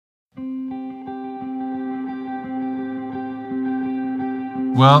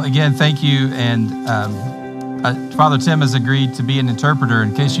Well, again, thank you. And Father Tim has agreed to be an interpreter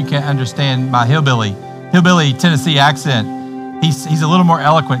in case you can't understand my hillbilly Tennessee accent. He's a little more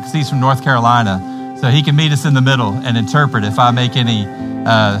eloquent because he's from North Carolina. So he can meet us in the middle and interpret if I make any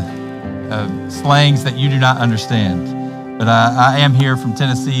slangs that you do not understand. But I am here from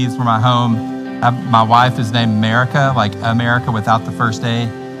Tennessee. It's where my home. My wife is named America, like America without the first A.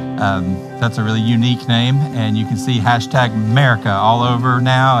 That's a really unique name, and you can see hashtag America all over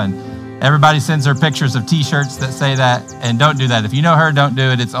now, and everybody sends her pictures of t-shirts that say that, and don't do that. If you know her, don't do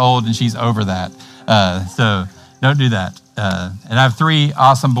it. It's old, and she's over that. So don't do that. And I have 3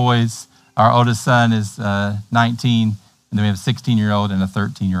 awesome boys. Our oldest son is 19, and then we have a 16-year-old and a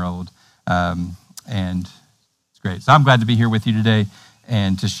 13-year-old, and it's great. So I'm glad to be here with you today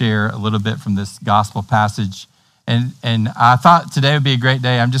and to share a little bit from this gospel passage. And I thought today would be a great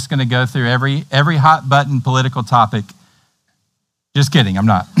day. I'm just going to go through every hot button political topic. Just kidding, I'm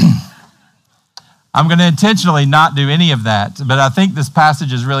not. I'm going to intentionally not do any of that, but I think this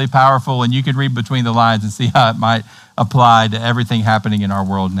passage is really powerful, and you could read between the lines and see how it might apply to everything happening in our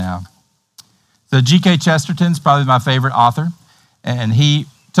world now. So G.K. Chesterton's probably my favorite author, and he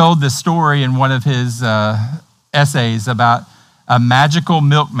told this story in one of his essays about a magical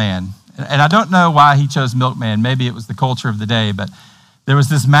milkman. And I don't know why he chose milkman. Maybe it was the culture of the day, but there was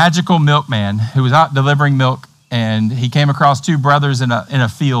this magical milkman who was out delivering milk, and he came across 2 brothers in a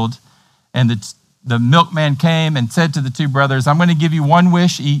field, and the milkman came and said to the 2 brothers, "I'm going to give you 1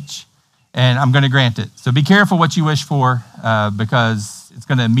 wish each, and I'm going to grant it. So be careful what you wish for because it's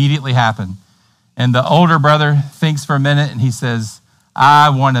going to immediately happen." And the older brother thinks for a minute, and he says, "I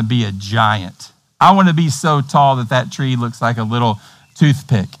want to be a giant. I want to be so tall that tree looks like a little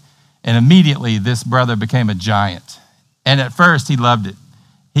toothpick." And immediately this brother became a giant. And at first he loved it.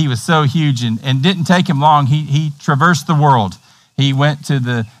 He was so huge and didn't take him long. He traversed the world. He went to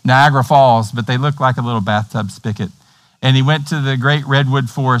the Niagara Falls, but they looked like a little bathtub spigot. And he went to the great redwood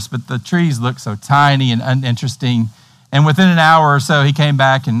forest, but the trees looked so tiny and uninteresting. And within an hour or so, he came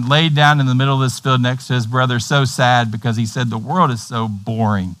back and laid down in the middle of this field next to his brother, so sad because he said, "The world is so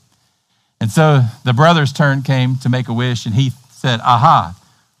boring." And so the brother's turn came to make a wish, and he said, "Aha,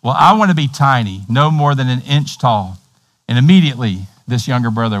 well, I want to be tiny, no more than an inch tall." And immediately, this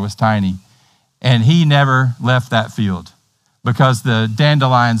younger brother was tiny. And he never left that field because the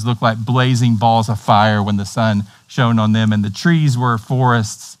dandelions looked like blazing balls of fire when the sun shone on them. And the trees were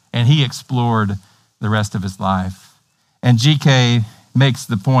forests. And he explored the rest of his life. And GK makes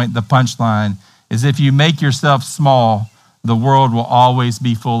the point, the punchline, is if you make yourself small, the world will always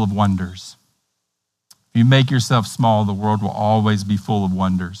be full of wonders. If you make yourself small, the world will always be full of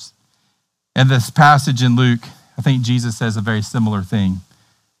wonders. And this passage in Luke, I think Jesus says a very similar thing.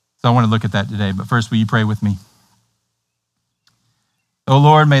 So I want to look at that today. But first, will you pray with me? Oh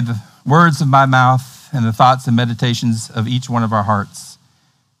Lord, may the words of my mouth and the thoughts and meditations of each one of our hearts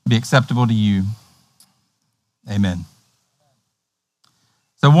be acceptable to you. Amen.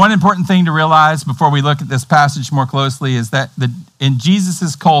 So one important thing to realize before we look at this passage more closely is that in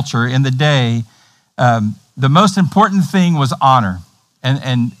Jesus' culture, in the day, the most important thing was honor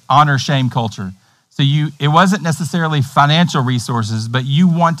and honor-shame culture. So it wasn't necessarily financial resources, but you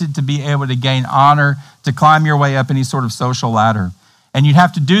wanted to be able to gain honor, to climb your way up any sort of social ladder. And you'd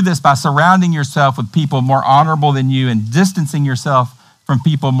have to do this by surrounding yourself with people more honorable than you and distancing yourself from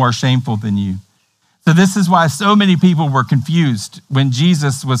people more shameful than you. So this is why so many people were confused when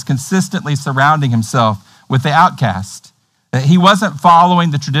Jesus was consistently surrounding himself with the outcast, that he wasn't following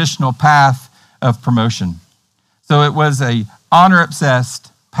the traditional path of promotion. So it was a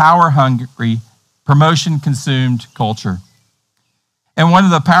honor-obsessed, power-hungry, promotion-consumed culture. And one of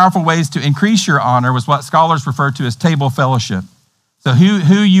the powerful ways to increase your honor was what scholars refer to as table fellowship. So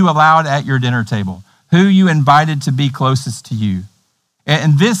who you allowed at your dinner table, who you invited to be closest to you.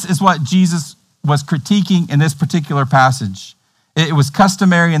 And this is what Jesus was critiquing in this particular passage. It was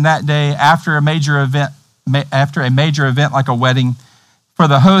customary in that day after a major event like a wedding, for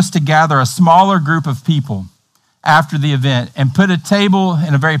the host to gather a smaller group of people after the event and put a table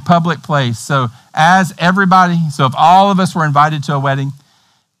in a very public place. So if all of us were invited to a wedding,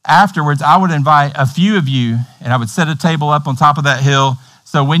 afterwards I would invite a few of you and I would set a table up on top of that hill.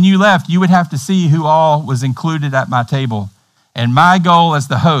 So when you left, you would have to see who all was included at my table. And my goal as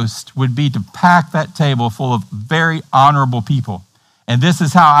the host would be to pack that table full of very honorable people. And this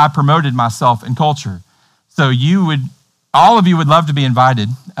is how I promoted myself in culture. So all of you would love to be invited,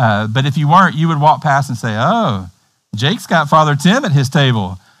 but if you weren't, you would walk past and say, "Oh, Jake's got Father Tim at his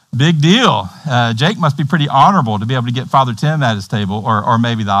table. Big deal. Jake must be pretty honorable to be able to get Father Tim at his table," or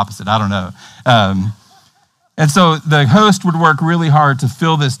maybe the opposite. I don't know. And so the host would work really hard to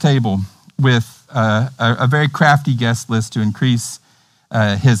fill this table with a very crafty guest list to increase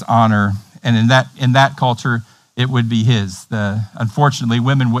his honor. And in that culture, it would be his. Unfortunately,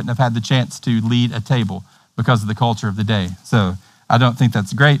 women wouldn't have had the chance to lead a table because of the culture of the day. So I don't think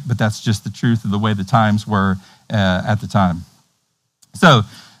that's great, but that's just the truth of the way the times were at the time. So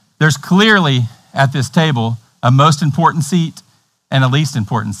there's clearly at this table a most important seat and a least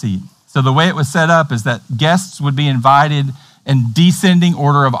important seat. So the way it was set up is that guests would be invited in descending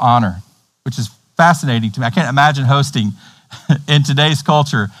order of honor, which is fascinating to me. I can't imagine hosting in today's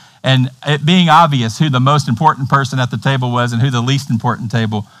culture and it being obvious who the most important person at the table was and who the least important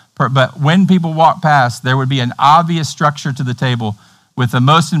table. But when people walk past, there would be an obvious structure to the table, with the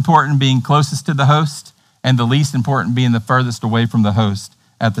most important being closest to the host and the least important being the furthest away from the host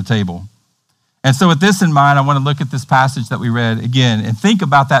at the table. And so with this in mind, I want to look at this passage that we read again and think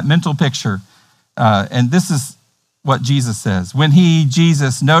about that mental picture. And this is what Jesus says. When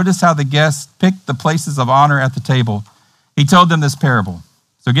Jesus, noticed how the guests picked the places of honor at the table, he told them this parable.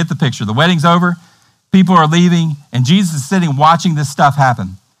 So get the picture. The wedding's over, people are leaving, and Jesus is sitting watching this stuff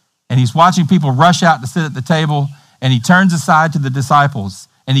happen. And he's watching people rush out to sit at the table, and he turns aside to the disciples,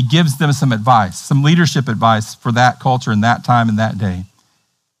 and he gives them some advice, some leadership advice for that culture and that time and that day.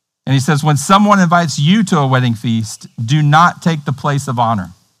 And he says, when someone invites you to a wedding feast, do not take the place of honor,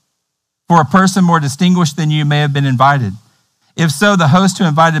 for a person more distinguished than you may have been invited. If so, the host who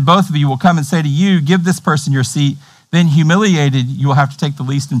invited both of you will come and say to you, give this person your seat. Then humiliated, you will have to take the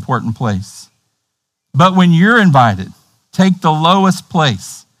least important place. But when you're invited, take the lowest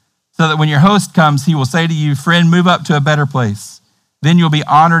place, so that when your host comes, he will say to you, friend, move up to a better place. Then you'll be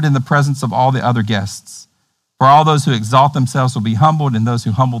honored in the presence of all the other guests. For all those who exalt themselves will be humbled, and those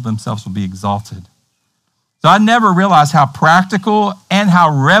who humble themselves will be exalted. So I never realized how practical and how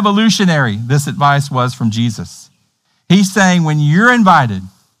revolutionary this advice was from Jesus. He's saying when you're invited,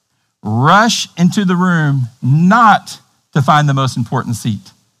 rush into the room not to find the most important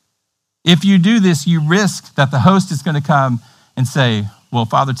seat. If you do this, you risk that the host is going to come and say, well,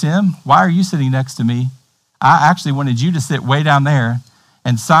 Father Tim, why are you sitting next to me? I actually wanted you to sit way down there.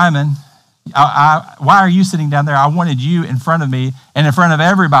 And Simon, why are you sitting down there? I wanted you in front of me and in front of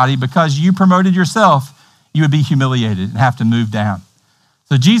everybody because you promoted yourself. You would be humiliated and have to move down.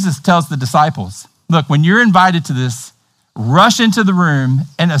 So Jesus tells the disciples, look, when you're invited to this, rush into the room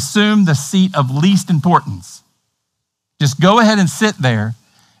and assume the seat of least importance. Just go ahead and sit there.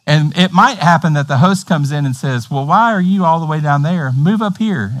 And it might happen that the host comes in and says, well, why are you all the way down there? Move up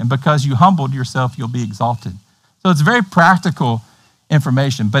here. And because you humbled yourself, you'll be exalted. So it's very practical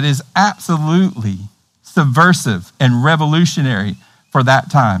information, but is absolutely subversive and revolutionary for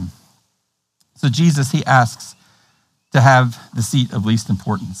that time. So Jesus, he asks to have the seat of least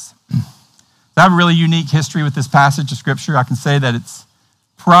importance. I have a really unique history with this passage of scripture. I can say that it's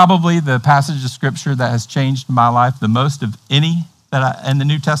probably the passage of scripture that has changed my life the most of any in the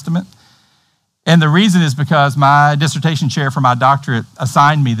New Testament. And the reason is because my dissertation chair for my doctorate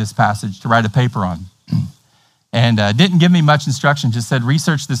assigned me this passage to write a paper on. And didn't give me much instruction, just said,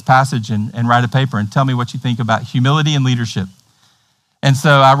 research this passage and write a paper and tell me what you think about humility and leadership. And so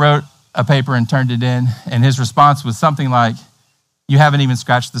I wrote a paper and turned it in, and his response was something like, you haven't even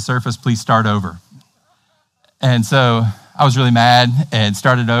scratched the surface, please start over. And so I was really mad and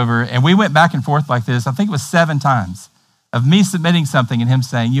started over, and we went back and forth like this, I think it was 7 times, of me submitting something and him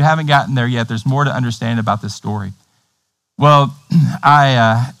saying, you haven't gotten there yet, there's more to understand about this story. Well,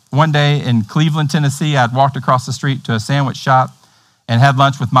 one day in Cleveland, Tennessee, I'd walked across the street to a sandwich shop and had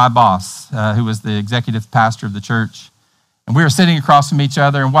lunch with my boss, who was the executive pastor of the church. And we were sitting across from each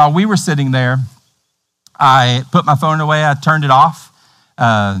other. And while we were sitting there, I put my phone away. I turned it off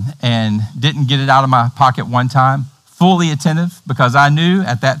and didn't get it out of my pocket one time, fully attentive, because I knew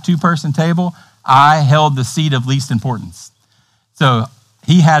at that 2-person table, I held the seat of least importance. So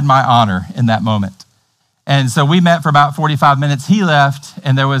he had my honor in that moment. And so we met for about 45 minutes. He left,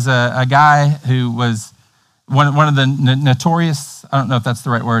 and there was a guy who was one of the notorious, I don't know if that's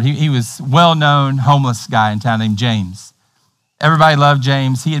the right word, he was well-known homeless guy in town named James. Everybody loved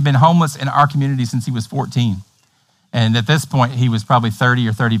James. He had been homeless in our community since he was 14. And at this point, he was probably 30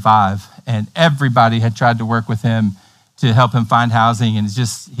 or 35. And everybody had tried to work with him to help him find housing. And it's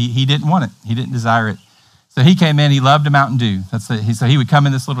just, he didn't want it. He didn't desire it. So he came in, he loved a Mountain Dew. So he would come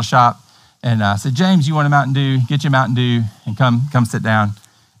in this little shop and said, James, you want a Mountain Dew? Get you a Mountain Dew and come sit down,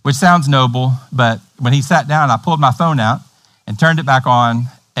 which sounds noble. But when he sat down, I pulled my phone out and turned it back on,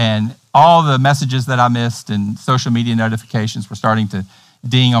 and all the messages that I missed and social media notifications were starting to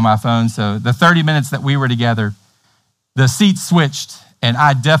ding on my phone. So the 30 minutes that we were together, the seats switched, And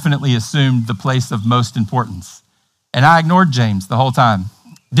I definitely assumed the place of most importance. And I ignored James the whole time.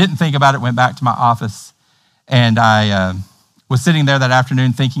 Didn't think about it, went back to my office. And I was sitting there that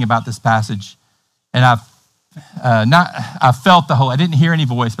afternoon thinking about this passage. And I felt I didn't hear any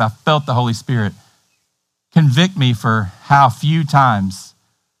voice, but I felt the Holy Spirit convict me for how few times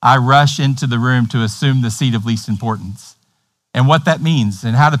I rush into the room to assume the seat of least importance and what that means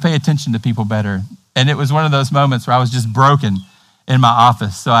and how to pay attention to people better. And it was one of those moments where I was just broken in my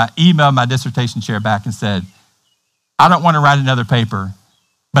office. So I emailed my dissertation chair back and said, I don't want to write another paper,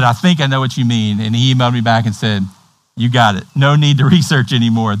 but I think I know what you mean. And he emailed me back and said, you got it. No need to research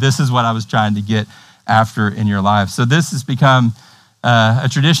anymore. This is what I was trying to get after in your life. So this has become a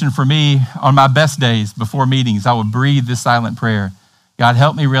tradition for me. On my best days before meetings, I will breathe this silent prayer. God,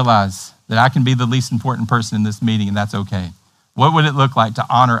 help me realize that I can be the least important person in this meeting, and that's okay. What would it look like to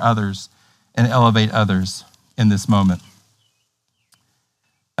honor others and elevate others in this moment?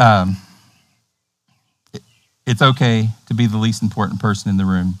 It's okay to be the least important person in the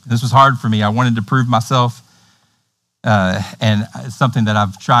room. This was hard for me. I wanted to prove myself, and it's something that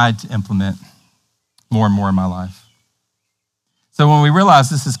I've tried to implement more and more in my life. So when we realize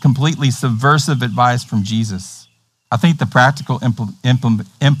this is completely subversive advice from Jesus, I think the practical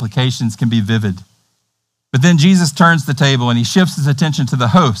implications can be vivid. But then Jesus turns the table and he shifts his attention to the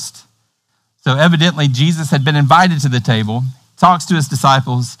host. So evidently Jesus had been invited to the table, talks to his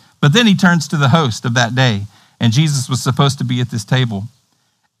disciples, but then he turns to the host of that day. And Jesus was supposed to be at this table.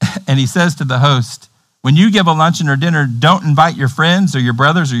 And he says to the host, when you give a luncheon or dinner, don't invite your friends or your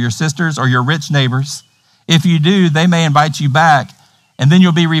brothers or your sisters or your rich neighbors. If you do, they may invite you back and then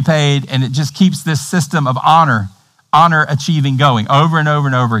you'll be repaid. And it just keeps this system of honor achieving going over and over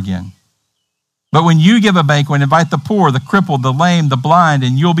and over again. But when you give a banquet, invite the poor, the crippled, the lame, the blind,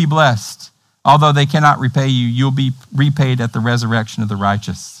 and you'll be blessed. Although they cannot repay you, you'll be repaid at the resurrection of the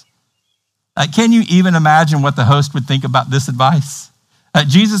righteous. Can you even imagine what the host would think about this advice?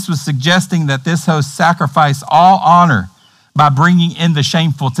 Jesus was suggesting that this host sacrifice all honor by bringing in the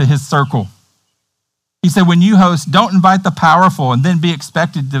shameful to his circle. He said, when you host, don't invite the powerful and then be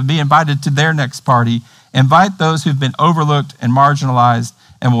expected to be invited to their next party. Invite those who've been overlooked and marginalized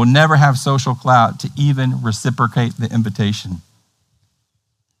and will never have social clout to even reciprocate the invitation.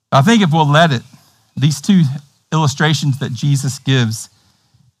 I think if we'll let it, these two illustrations that Jesus gives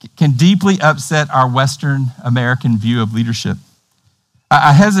can deeply upset our Western American view of leadership.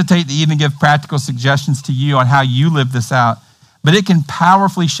 I hesitate to even give practical suggestions to you on how you live this out, but it can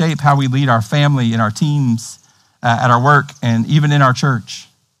powerfully shape how we lead our family and our teams at our work and even in our church.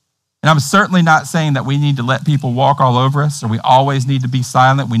 And I'm certainly not saying that we need to let people walk all over us or we always need to be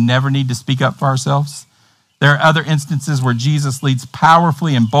silent. We never need to speak up for ourselves. There are other instances where Jesus leads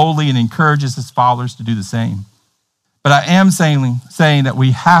powerfully and boldly and encourages his followers to do the same. But I am saying that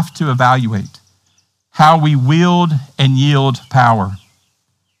we have to evaluate how we wield and yield power.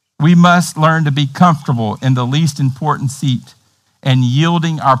 We must learn to be comfortable in the least important seat and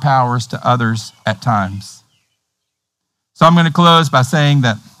yielding our powers to others at times. So I'm going to close by saying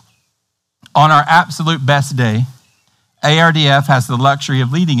that on our absolute best day, ARDF has the luxury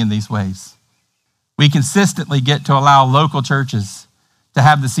of leading in these ways. We consistently get to allow local churches to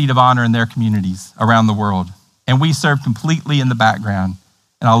have the seat of honor in their communities around the world. And we serve completely in the background.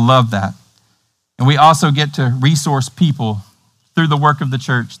 And I love that. And we also get to resource people through the work of the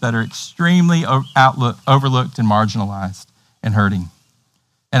church that are extremely overlooked and marginalized and hurting.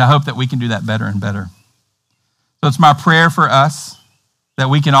 And I hope that we can do that better and better. So it's my prayer for us that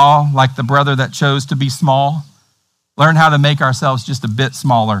we can all, like the brother that chose to be small, learn how to make ourselves just a bit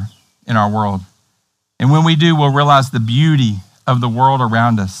smaller in our world. And when we do, we'll realize the beauty of the world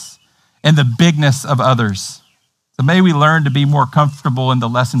around us and the bigness of others. So may we learn to be more comfortable in the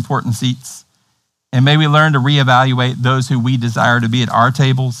less important seats. And may we learn to reevaluate those who we desire to be at our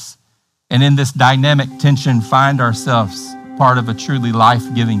tables. And in this dynamic tension, find ourselves part of a truly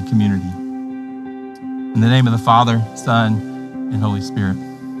life-giving community. In the name of the Father, Son, and Holy Spirit.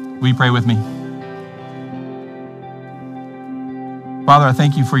 Will you pray with me? Father, I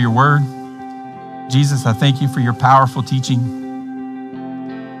thank you for your word. Jesus, I thank you for your powerful teaching.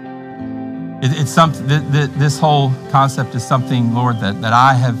 It's something. This whole concept is something, Lord, that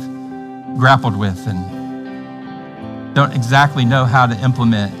I have grappled with and don't exactly know how to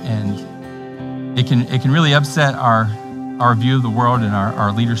implement, and it can really upset our view of the world and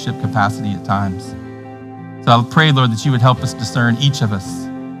our leadership capacity at times. So I pray, Lord, that you would help us discern, each of us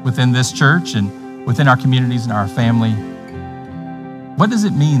within this church and within our communities and our family. What does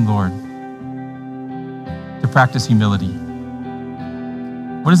it mean, Lord, to practice humility?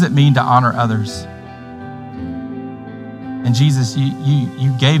 What does it mean to honor others? And Jesus,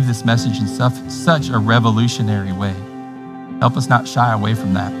 you gave this message in such a revolutionary way. Help us not shy away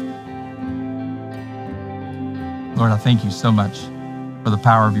from that. Lord, I thank you so much for the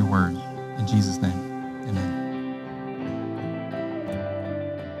power of your word. In Jesus' name.